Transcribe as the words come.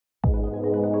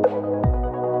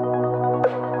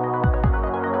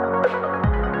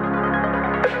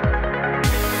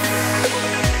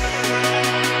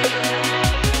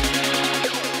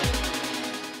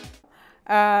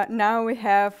now we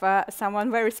have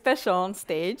someone very special on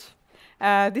stage.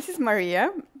 This is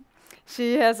Maria.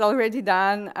 She has already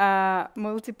done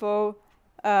multiple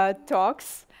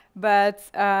talks, but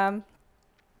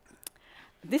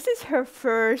this is her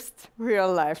first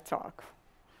real-life talk.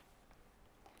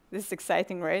 This is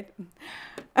exciting, right?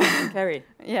 Scary.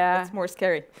 Yeah. It's more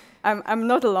scary. I'm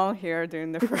not alone here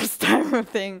doing the first time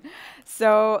thing.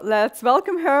 So let's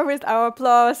welcome her with our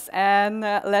applause and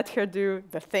let her do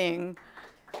the thing.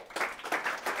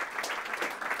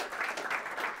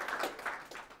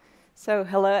 So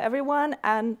hello, everyone,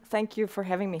 and thank you for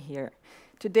having me here.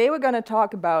 Today we're going to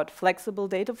talk about flexible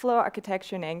data flow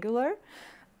architecture in Angular.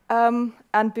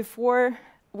 And before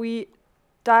we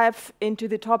dive into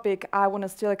the topic, I want to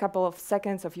steal a couple of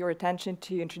seconds of your attention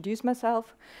to introduce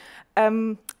myself.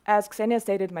 As Xenia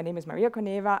stated, my name is Maria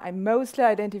Korneeva. I mostly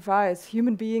identify as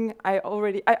human being. I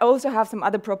also have some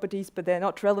other properties, but they're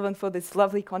not relevant for this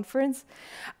lovely conference.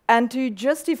 And to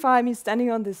justify me standing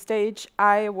on this stage,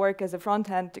 I work as a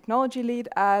front-end technology lead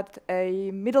at a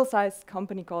middle-sized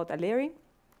company called Aleri,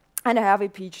 and I have a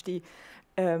PhD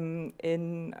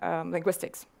in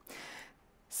linguistics.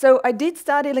 So I did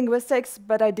study linguistics,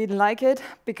 but I didn't like it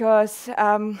because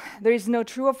there is no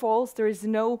true or false, there is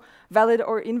no valid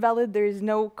or invalid, there is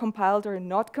no compiled or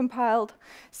not compiled.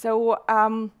 So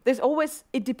there's always,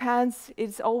 it depends,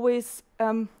 it's always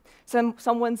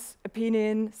someone's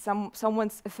opinion,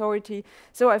 someone's authority.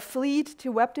 So I fled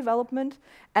to web development,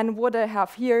 and what I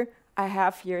have here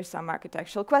some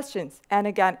architectural questions. And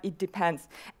again, it depends.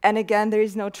 And again, there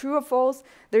is no true or false,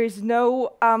 there is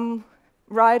no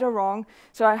right or wrong,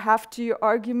 so I have to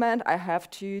argument, I have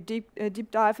to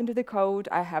deep dive into the code,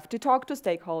 I have to talk to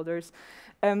stakeholders,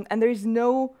 and there is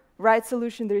no right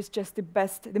solution, there is just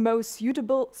the most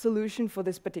suitable solution for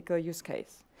this particular use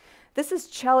case. This is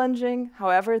challenging,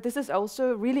 however, this is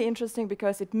also really interesting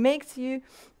because it makes you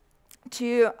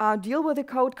to deal with the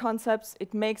code concepts,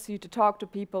 it makes you to talk to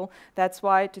people. That's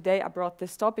why today I brought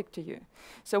this topic to you.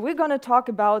 So we're going to talk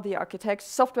about the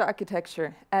software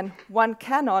architecture, and one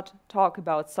cannot talk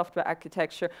about software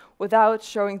architecture without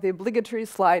showing the obligatory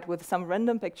slide with some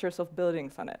random pictures of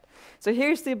buildings on it. So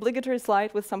here's the obligatory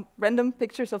slide with some random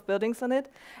pictures of buildings on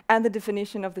it, and the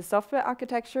definition of the software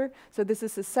architecture. So this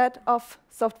is a set of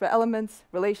software elements,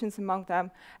 relations among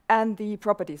them, and the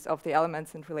properties of the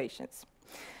elements and relations.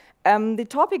 The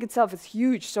topic itself is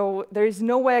huge, so there is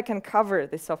no way I can cover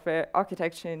the software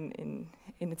architecture in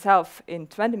itself in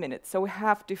 20 minutes, so we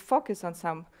have to focus on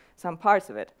some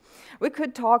parts of it. We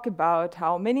could talk about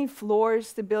how many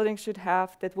floors the building should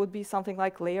have. That would be something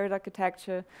like layered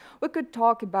architecture. We could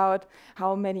talk about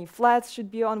how many flats should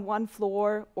be on one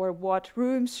floor, or what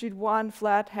rooms should one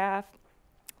flat have.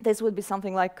 This would be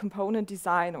something like component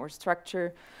design or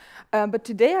structure. But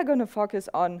today I'm going to focus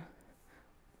on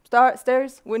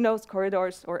stairs, windows,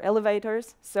 corridors, or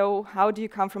elevators. So how do you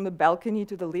come from the balcony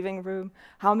to the living room?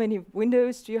 How many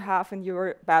windows do you have in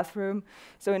your bathroom?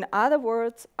 So in other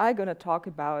words, I'm going to talk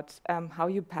about how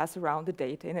you pass around the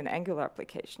data in an Angular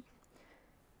application.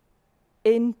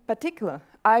 In particular,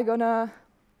 I'm going to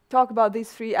talk about these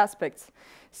three aspects.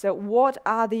 So what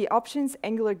are the options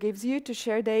Angular gives you to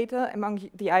share data among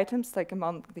the items, like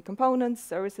among the components,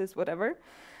 services, whatever?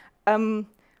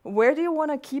 Where do you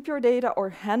want to keep your data or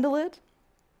handle it?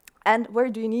 And where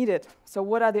do you need it? So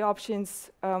what are the options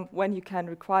when you can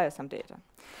require some data?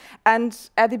 And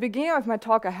at the beginning of my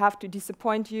talk, I have to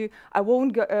disappoint you. I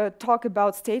won't talk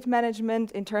about state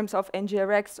management in terms of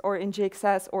NGRX or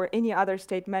NGXS or any other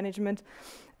state management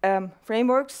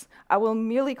frameworks. I will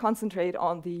merely concentrate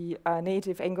on the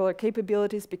native Angular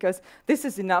capabilities, because this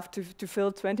is enough to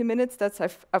fill 20 minutes.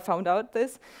 I found out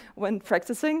this when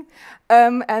practicing.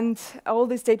 And all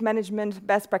the state management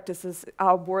best practices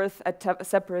are worth a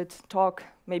separate talk,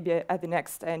 maybe at the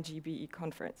next NGBE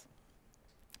conference.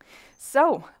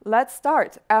 So let's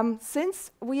start.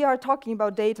 Since we are talking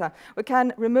about data, we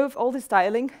can remove all the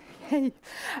styling,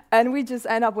 and we just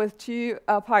end up with two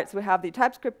parts. We have the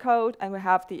TypeScript code, and we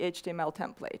have the HTML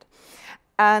template.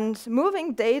 And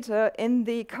moving data in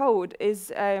the code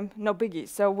is no biggie,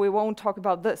 so we won't talk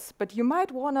about this. But you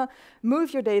might want to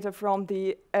move your data from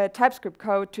the TypeScript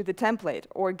code to the template,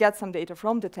 or get some data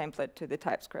from the template to the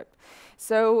TypeScript.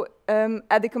 So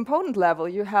at the component level,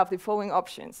 you have the following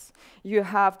options. You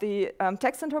have the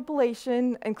text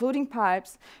interpolation, including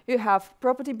pipes. You have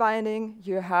property binding.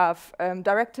 You have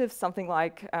directives, something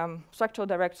like structural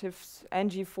directives,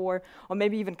 ng-4, or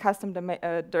maybe even custom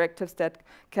directives that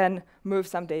can move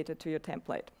some data to your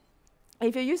template.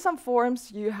 If you use some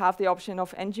forms, you have the option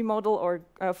of ng-model or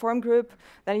form group.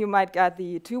 Then you might get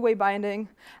the two-way binding.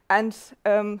 And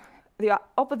the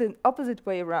opposite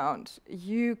way around.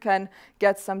 You can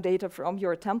get some data from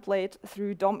your template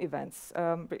through DOM events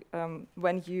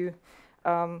when you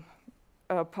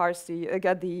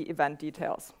get the event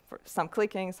details for some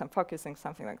clicking, some focusing,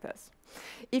 something like this.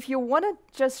 If you want to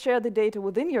just share the data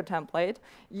within your template,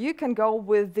 you can go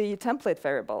with the template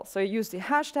variable. So you use the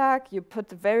hashtag, you put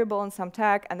the variable in some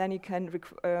tag, and then you can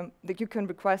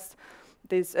request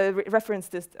this, reference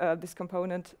this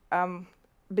component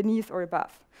beneath or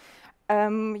above.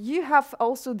 You have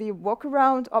also the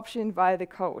walk-around option via the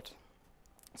code.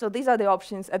 So these are the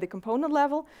options at the component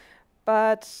level.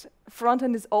 But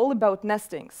frontend is all about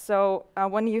nesting. So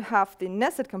when you have the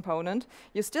nested component,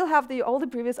 you still have all the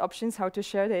previous options how to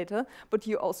share data, but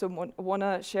you also want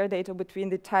to share data between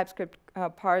the TypeScript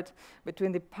part,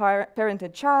 between the parent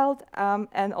and child,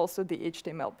 and also the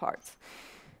HTML parts.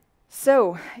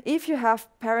 So if you have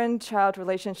parent-child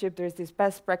relationship, there's this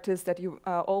best practice that you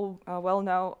all well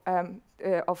know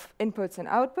of inputs and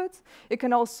outputs. You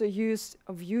can also use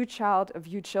a view child, a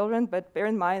view children, but bear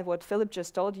in mind what Philip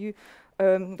just told you.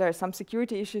 There are some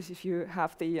security issues if you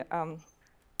have the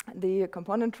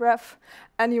component ref.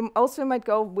 And you also might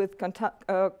go with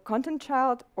content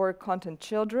child or content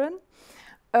children,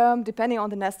 depending on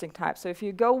the nesting type. So if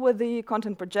you go with the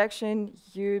content projection,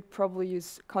 you probably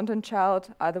use content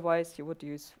child, otherwise you would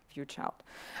use view child.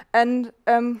 And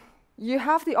you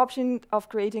have the option of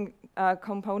creating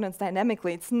components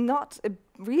dynamically. It's not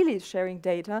really sharing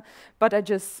data, but I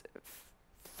just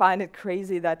find it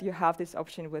crazy that you have this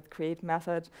option with create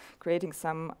method, creating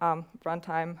some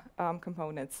runtime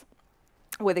components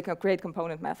with a create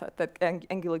component method that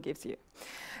Angular gives you.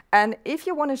 And if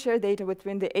you want to share data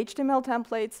between the HTML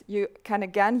templates, you can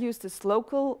again use this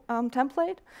local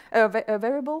template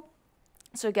variable.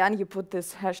 So again, you put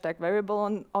this hashtag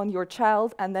variable on your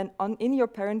child, and then in your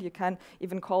parent, you can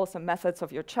even call some methods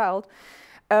of your child.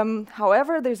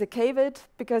 However, there's a caveat,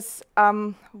 because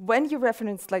when you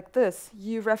reference like this,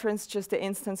 you reference just the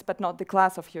instance, but not the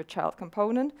class of your child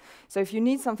component. So if you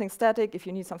need something static, if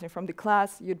you need something from the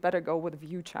class, you'd better go with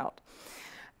view child.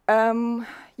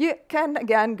 You can,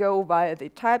 again, go via the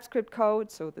TypeScript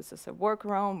code. So this is a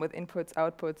workaround with inputs,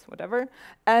 outputs, whatever.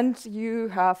 And you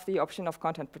have the option of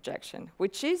content projection,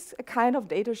 which is a kind of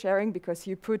data sharing because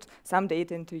you put some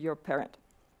data into your parent.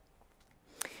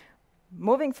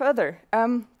 Moving further,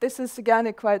 this is, again,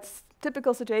 a quite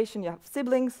typical situation. You have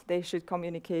siblings. They should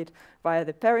communicate via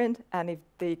the parent. And if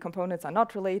the components are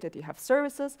not related, you have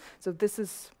services. So this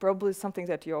is probably something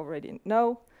that you already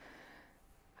know.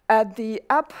 At the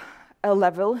app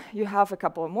level, you have a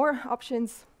couple more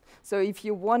options. So if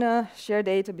you want to share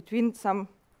data between some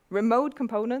remote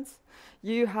components,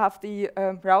 you have the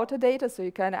router data, so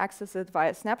you can access it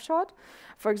via snapshot.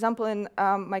 For example, in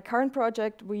my current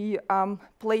project, we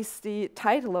place the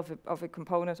title of a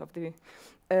component of the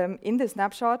in the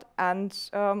snapshot, and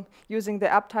using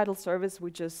the app title service,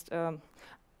 we just we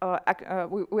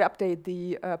update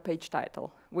the page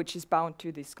title, which is bound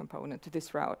to this component, to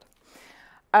this route.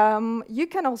 You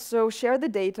can also share the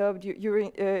data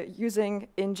using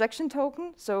injection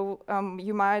token. So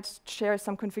you might share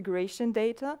some configuration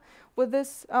data with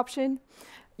this option.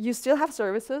 You still have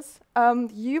services.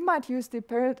 You might use the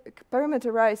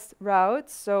parameterized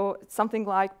routes. So it's something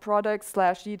like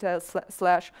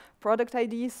product/details/product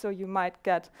ID. So you might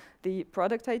get the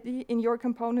product ID in your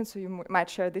component. So you might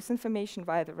share this information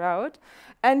via the route.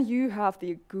 And you have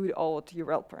the good old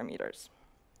URL parameters.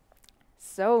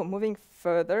 So moving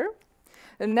further,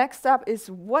 the next step is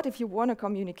what if you want to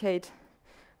communicate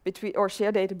between or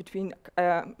share data between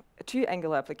two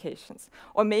Angular applications,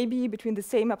 or maybe between the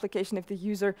same application if the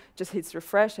user just hits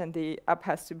refresh and the app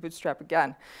has to bootstrap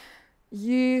again.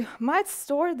 You might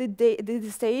store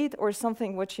the state or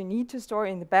something what you need to store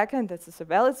in the backend. That's a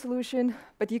valid solution,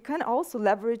 but you can also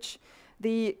leverage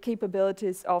the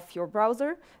capabilities of your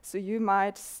browser. So you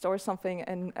might store something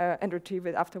and retrieve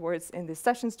it afterwards in the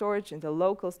session storage, in the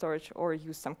local storage, or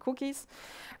use some cookies.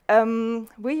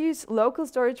 We use local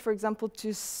storage, for example,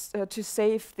 to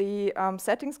save the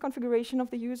settings configuration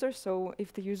of the user. So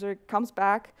if the user comes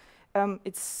back,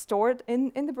 it's stored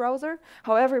in the browser.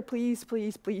 However, please,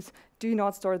 please, please do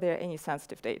not store there any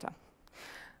sensitive data.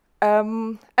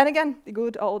 And again, the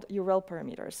good old URL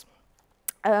parameters.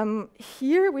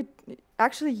 Here we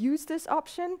actually use this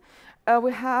option.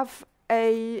 We have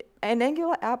an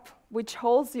Angular app which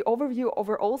holds the overview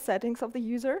over all settings of the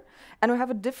user, and we have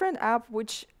a different app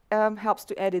which helps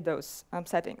to edit those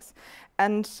settings.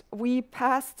 And we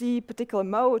pass the particular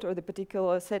mode or the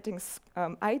particular settings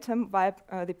item via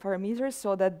the parameters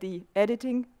so that the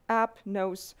editing app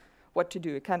knows what to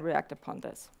do. It can react upon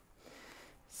this.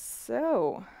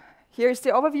 So here's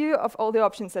the overview of all the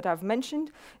options that I've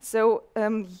mentioned. So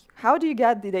how do you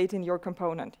get the data in your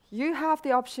component? You have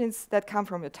the options that come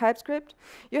from your TypeScript.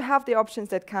 You have the options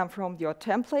that come from your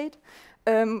template.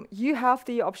 You have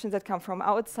the options that come from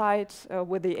outside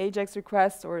with the AJAX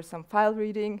request or some file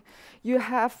reading. You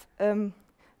have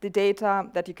the data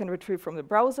that you can retrieve from the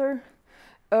browser.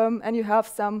 And you have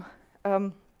some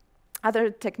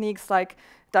other techniques like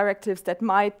directives that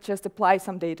might just apply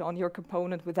some data on your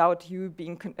component without you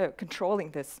being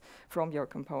controlling this from your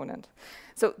component.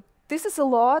 So this is a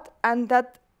lot, and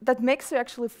that makes you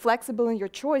actually flexible in your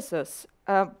choices.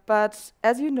 But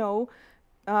as you know,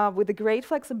 with the great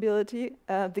flexibility,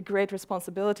 the great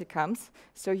responsibility comes.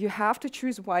 So you have to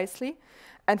choose wisely.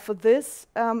 And for this,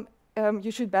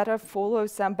 you should better follow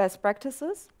some best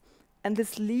practices. And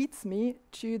this leads me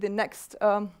to the next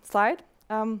slide.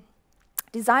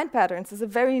 Design patterns is a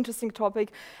very interesting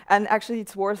topic, and actually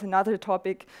it's worth another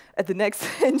topic at the next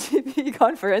ng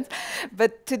conference.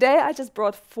 But today I just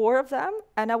brought 4 of them,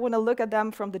 and I want to look at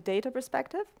them from the data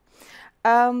perspective.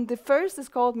 The first is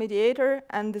called mediator,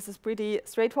 and this is pretty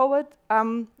straightforward.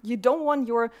 You don't want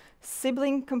your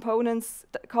sibling components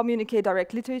to communicate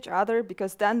directly to each other,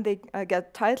 because then they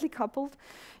get tightly coupled.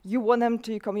 You want them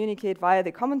to communicate via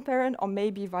the common parent, or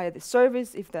maybe via the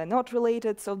service if they're not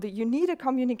related, so that you need a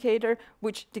communicator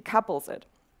which decouples it.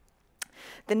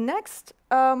 The next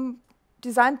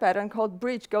design pattern called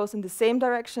bridge goes in the same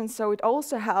direction, so it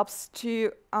also helps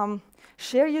to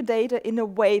share your data in a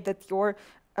way that your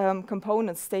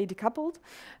components stay decoupled.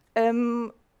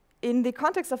 In the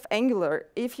context of Angular,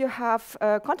 if you have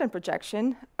content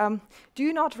projection,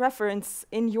 do not reference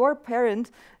in your parent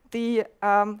the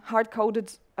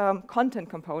hard-coded content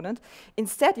component.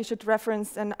 Instead, you should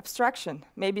reference an abstraction,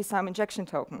 maybe some injection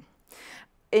token.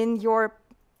 In your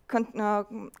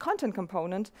content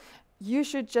component, you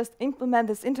should just implement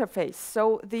this interface.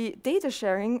 So the data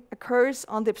sharing occurs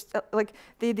on the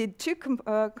the two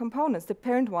components, the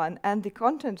parent one and the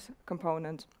content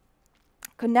component,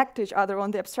 connect to each other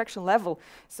on the abstraction level,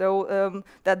 so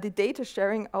that the data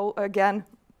sharing again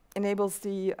enables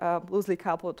the loosely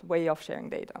coupled way of sharing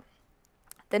data.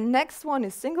 The next one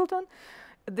is singleton.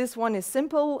 This one is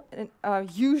simple.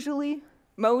 Usually,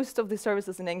 most of the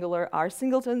services in Angular are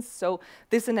singletons, so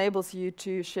this enables you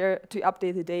to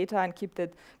update the data and keep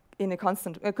that in a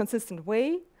consistent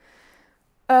way.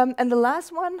 And the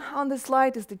last one on the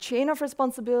slide is the chain of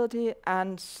responsibility,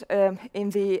 and in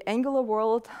the Angular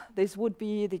world, this would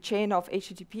be the chain of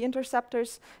HTTP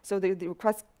interceptors. So the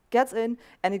request gets in,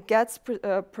 and it gets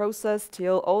processed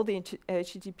till all the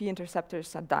HTTP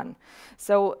interceptors are done.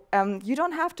 So you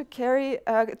don't have to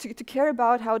care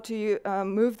about how to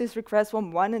move this request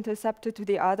from one interceptor to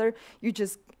the other. You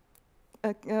just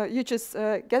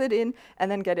get it in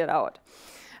and then get it out,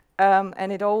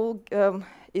 and it all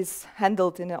is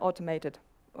handled in an automated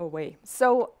way.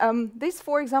 So these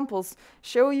 4 examples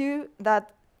show you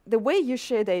that the way you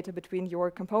share data between your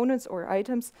components or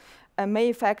items may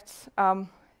affect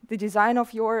the design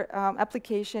of your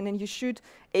application, and you should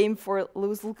aim for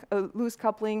loose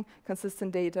coupling,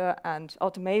 consistent data, and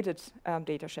automated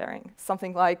data sharing,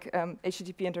 something like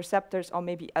HTTP interceptors or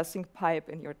maybe async pipe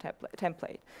in your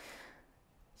template.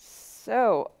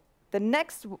 So the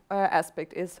next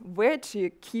aspect is where to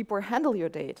keep or handle your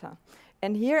data.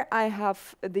 And here I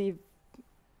have the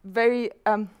very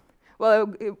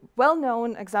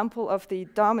well-known example of the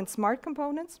DOM and smart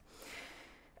components.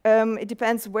 It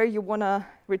depends where you want to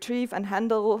retrieve and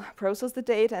handle, process the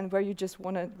data, and where you just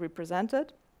want to represent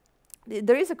it.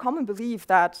 There is a common belief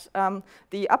that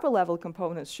the upper-level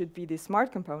components should be the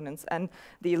smart components, and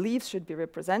the leaves should be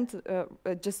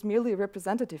just merely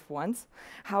representative ones.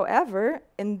 However,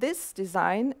 in this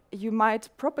design, you might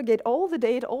propagate all the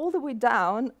data all the way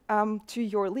down to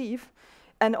your leaf,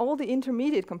 and all the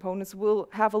intermediate components will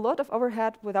have a lot of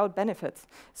overhead without benefits.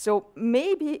 So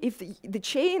maybe if the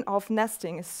chain of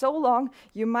nesting is so long,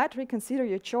 you might reconsider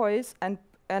your choice and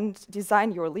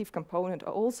design your leaf component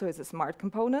also as a smart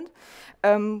component,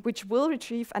 which will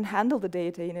retrieve and handle the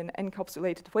data in an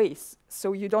encapsulated way,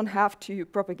 so you don't have to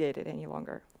propagate it any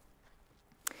longer.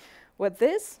 With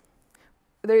this,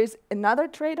 there is another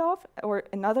trade-off or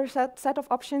another set of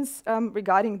options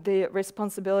regarding the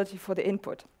responsibility for the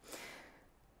input.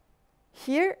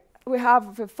 Here we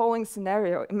have the following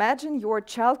scenario. Imagine your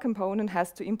child component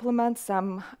has to implement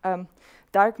some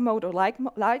dark mode or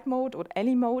light mode or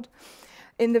any mode.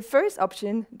 In the first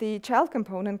option, the child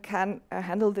component can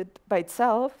handle it by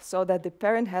itself, so that the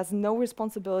parent has no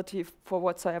responsibility for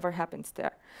whatsoever happens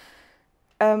there.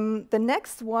 The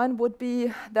next one would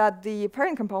be that the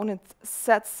parent component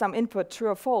sets some input, true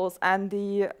or false, and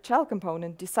the child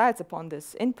component decides upon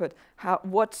this input,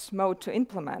 what mode to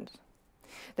implement.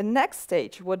 The next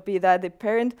stage would be that the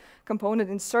parent component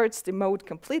inserts the mode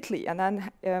completely, and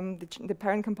then the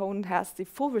parent component has the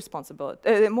full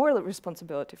responsibility, moral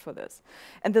responsibility for this.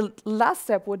 And the last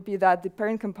step would be that the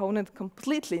parent component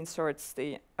completely inserts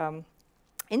the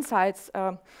insights,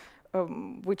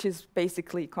 which is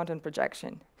basically content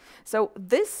projection. So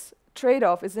this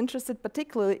trade-off is interested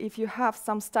particularly if you have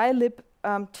some stylelib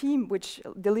team which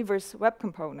delivers web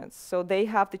components. So they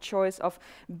have the choice of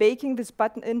baking this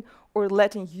button in or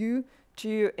letting you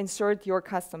to insert your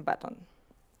custom button.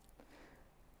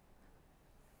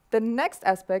 The next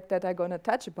aspect that I'm going to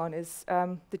touch upon is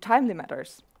the time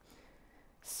limiters.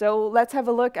 So let's have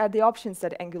a look at the options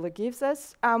that Angular gives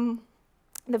us.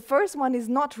 The first one is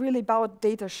not really about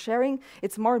data sharing.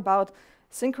 It's more about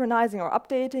synchronizing or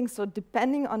updating. So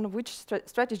depending on which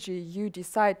strategy you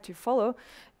decide to follow,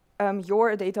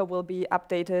 your data will be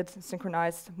updated,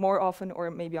 synchronized more often, or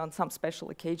maybe on some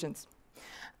special occasions.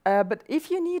 But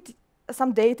if you need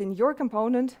some data in your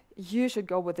component, you should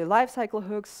go with the lifecycle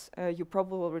hooks. You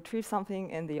probably will retrieve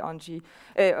something in the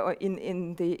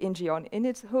in the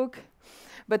ng-on-init hook.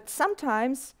 But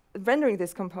sometimes rendering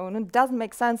this component doesn't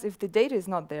make sense if the data is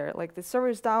not there. Like the server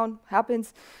is down,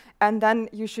 happens, and then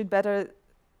you should better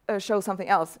show something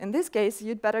else. In this case,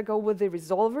 you'd better go with the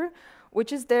resolver,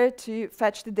 which is there to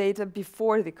fetch the data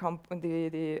before the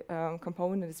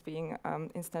component is being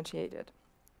instantiated.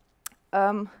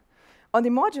 On the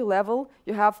module level,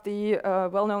 you have the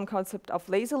well-known concept of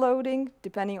lazy loading.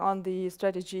 Depending on the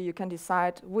strategy, you can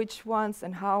decide which ones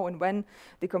and how and when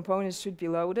the components should be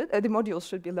loaded, the modules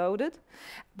should be loaded.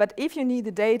 But if you need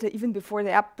the data even before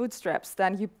the app bootstraps,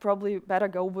 then you probably better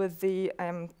go with the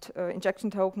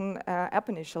injection token app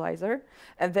initializer.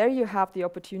 And there you have the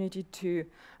opportunity to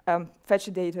fetch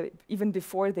the data even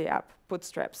before the app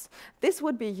bootstraps. This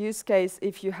would be a use case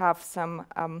if you have some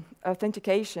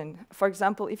authentication. For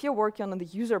example, if you're working on the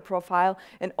user profile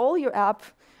and all your app,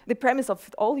 the premise of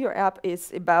all your app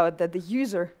is about that the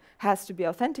user has to be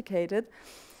authenticated,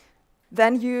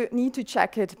 then you need to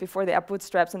check it before the app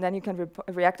bootstraps, and then you can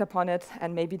react upon it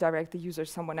and maybe direct the user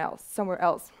somewhere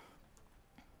else.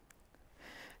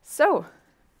 So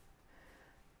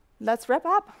let's wrap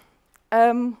up.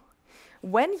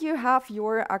 When you have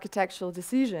your architectural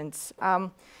decisions,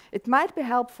 it might be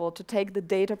helpful to take the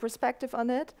data perspective on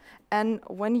it. And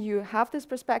when you have this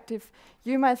perspective,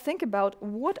 you might think about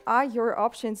what are your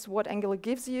options, what Angular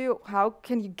gives you, how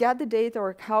can you get the data,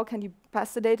 or how can you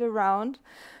pass the data around.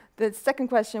 The second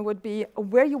question would be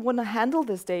where you want to handle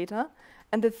this data.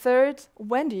 And the third,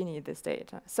 when do you need this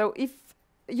data? So if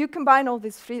you combine all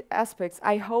these three aspects,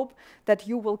 I hope that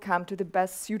you will come to the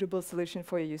best suitable solution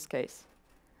for your use case.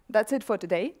 That's it for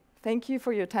today. Thank you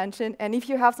for your attention. And if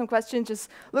you have some questions, just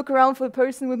look around for the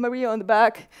person with Maria on the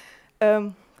back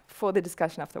for the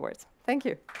discussion afterwards. Thank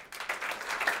you.